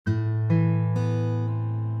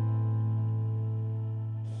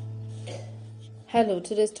Hello,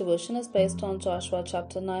 today's devotion is based on Joshua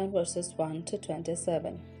chapter 9, verses 1 to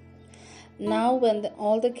 27. Now, when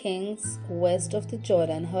all the kings west of the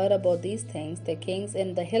Jordan heard about these things, the kings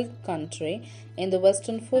in the hill country, in the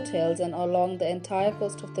western foothills, and along the entire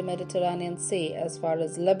coast of the Mediterranean Sea as far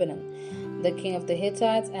as Lebanon, the king of the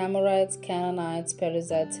Hittites, Amorites, Canaanites,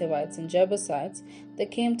 Perizzites, Hivites, and Jebusites, they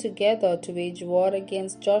came together to wage war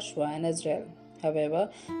against Joshua and Israel. However,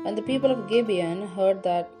 when the people of Gibeon heard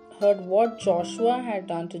what Joshua had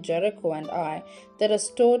done to Jericho and Ai, they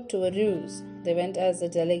restored to a ruse. They went as a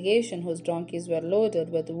delegation whose donkeys were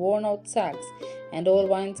loaded with worn-out sacks and old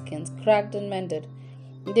wineskins, cracked and mended.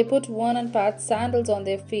 They put worn and patched sandals on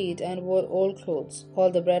their feet and wore old clothes.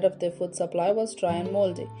 All the bread of their food supply was dry and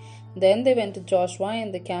moldy. Then they went to Joshua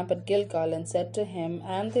in the camp at Gilgal and said to him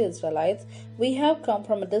and the Israelites, "We have come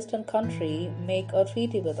from a distant country. Make a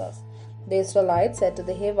treaty with us." The Israelites said to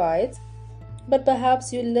the Hivites, "But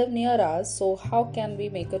perhaps you live near us, so how can we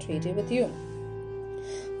make a treaty with you?"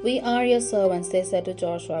 "We are your servants," they said to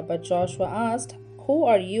Joshua. But Joshua asked, "Who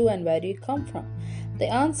are you and where do you come from?" They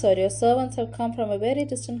answered, "Your servants have come from a very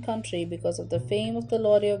distant country because of the fame of the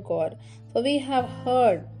Lord your God, for we have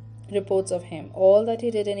heard reports of him, all that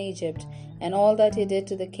he did in Egypt, and all that he did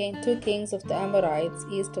to the two kings of the Amorites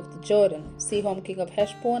east of the Jordan, Sihon king of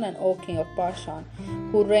Heshbon and Og king of Bashan,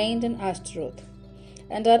 who reigned in Ashtaroth.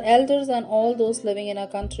 And our elders and all those living in our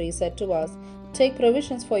country said to us, 'Take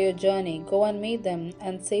provisions for your journey, go and meet them,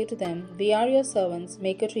 and say to them, We are your servants,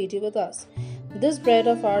 make a treaty with us.' This bread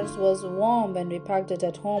of ours was warm when we packed it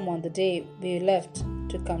at home on the day we left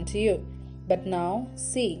to come to you. But now,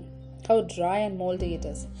 see how dry and moldy it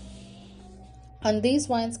is. And these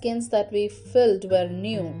wineskins that we filled were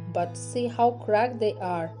new, but see how cracked they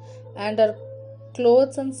are, and our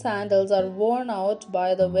clothes and sandals are worn out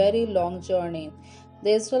by the very long journey."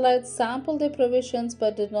 The Israelites sampled their provisions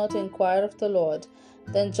but did not inquire of the Lord.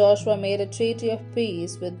 Then Joshua made a treaty of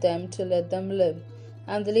peace with them to let them live,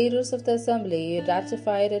 and the leaders of the assembly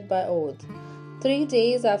ratified it by oath. 3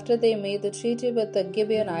 days after they made the treaty with the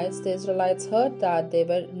Gibeonites, the Israelites heard that they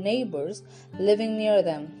were neighbors living near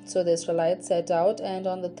them. So the Israelites set out, and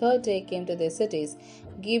on the third day came to their cities,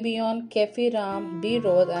 Gibeon, Kephiram,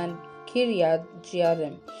 Beeroth, and Kiriath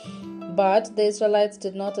Jearim. But the Israelites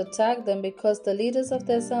did not attack them because the leaders of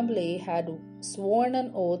the assembly had sworn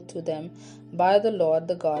an oath to them by the Lord,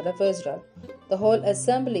 the God of Israel. The whole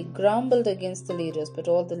assembly grumbled against the leaders, but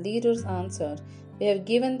all the leaders answered, "We have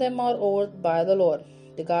given them our oath by the Lord,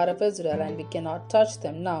 the God of Israel, and we cannot touch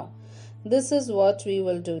them now. This is what we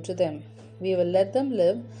will do to them. We will let them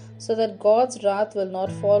live, so that God's wrath will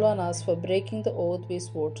not fall on us for breaking the oath we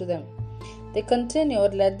swore to them." They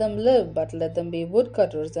continued, "Let them live, but let them be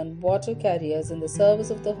woodcutters and water carriers in the service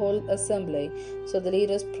of the whole assembly." So the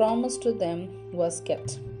leaders' promise to them was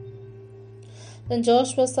kept. Then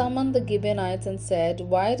Joshua summoned the Gibeonites and said,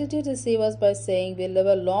 "Why did you deceive us by saying we live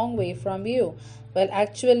a long way from you? Well,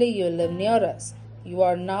 actually you live near us. You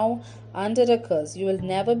are now under a curse. You will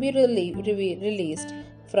never be released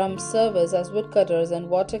from service as woodcutters and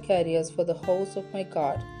water carriers for the house of my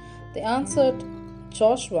God." They answered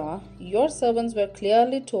Joshua, "Your servants were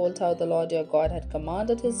clearly told how the Lord your God had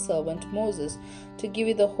commanded his servant Moses to give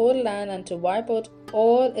you the whole land and to wipe out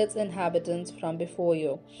all its inhabitants from before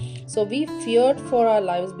you. So we feared for our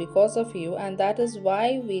lives because of you, and that is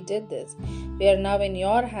why we did this. We are now in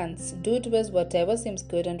your hands. Do to us whatever seems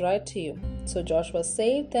good and right to you." So Joshua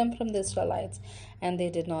saved them from the Israelites, and they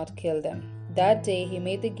did not kill them. That day he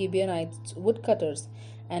made the Gibeonites woodcutters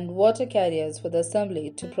and water carriers for the assembly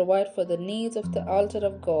to provide for the needs of the altar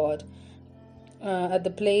of God at the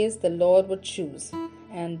place the Lord would choose.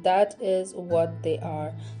 And that is what they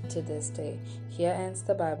are to this day. Here ends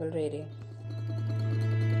the Bible reading.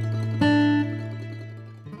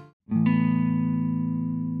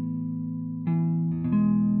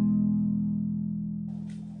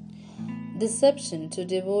 Deception to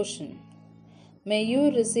devotion. May you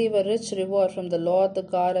receive a rich reward from the Lord, the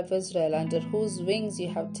God of Israel, under whose wings you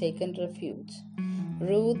have taken refuge.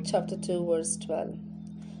 Ruth chapter 2 verse 12.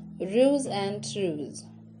 Ruse and truce.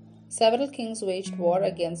 Several kings waged war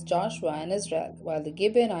against Joshua and Israel, while the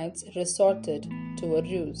Gibeonites resorted to a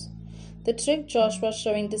ruse. They tricked Joshua,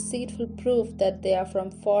 showing deceitful proof that they are from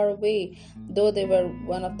far away, though they were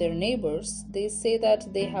one of their neighbors. They say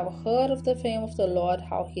that they have heard of the fame of the Lord,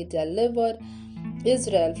 how he delivered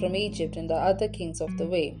Israel from Egypt and the other kings of the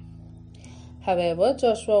way. However,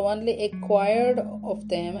 Joshua only inquired of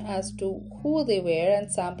them as to who they were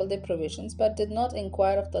and sampled their provisions, but did not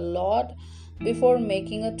inquire of the Lord before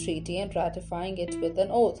making a treaty and ratifying it with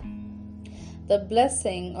an oath. The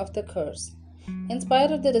blessing of the curse. In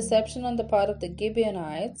spite of the deception on the part of the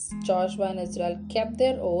Gibeonites, Joshua and Israel kept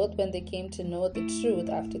their oath when they came to know the truth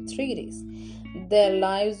after 3 days. Their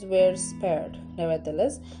lives were spared.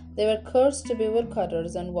 Nevertheless, they were cursed to be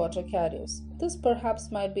woodcutters and water carriers. This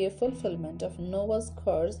perhaps might be a fulfillment of Noah's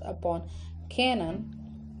curse upon Canaan,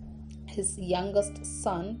 his youngest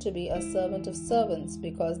son, to be a servant of servants,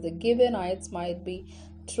 because the Gibeonites might be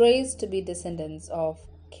traced to be descendants of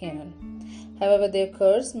Canaan. However, their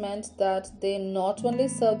curse meant that they not only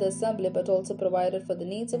served the assembly but also provided for the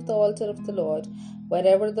needs of the altar of the Lord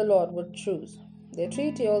wherever the Lord would choose. Their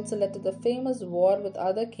treaty also led to the famous war with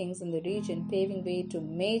other kings in the region, paving way to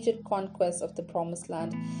major conquests of the Promised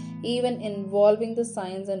Land, even involving the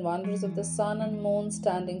signs and wonders of the sun and moon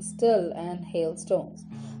standing still and hailstones.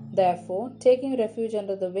 Therefore, taking refuge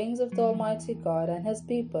under the wings of the Almighty God and His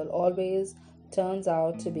people always turns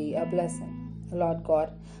out to be a blessing. Lord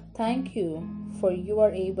God, thank you for you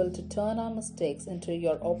are able to turn our mistakes into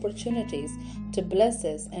your opportunities to bless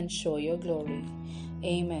us and show your glory.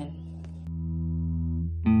 Amen.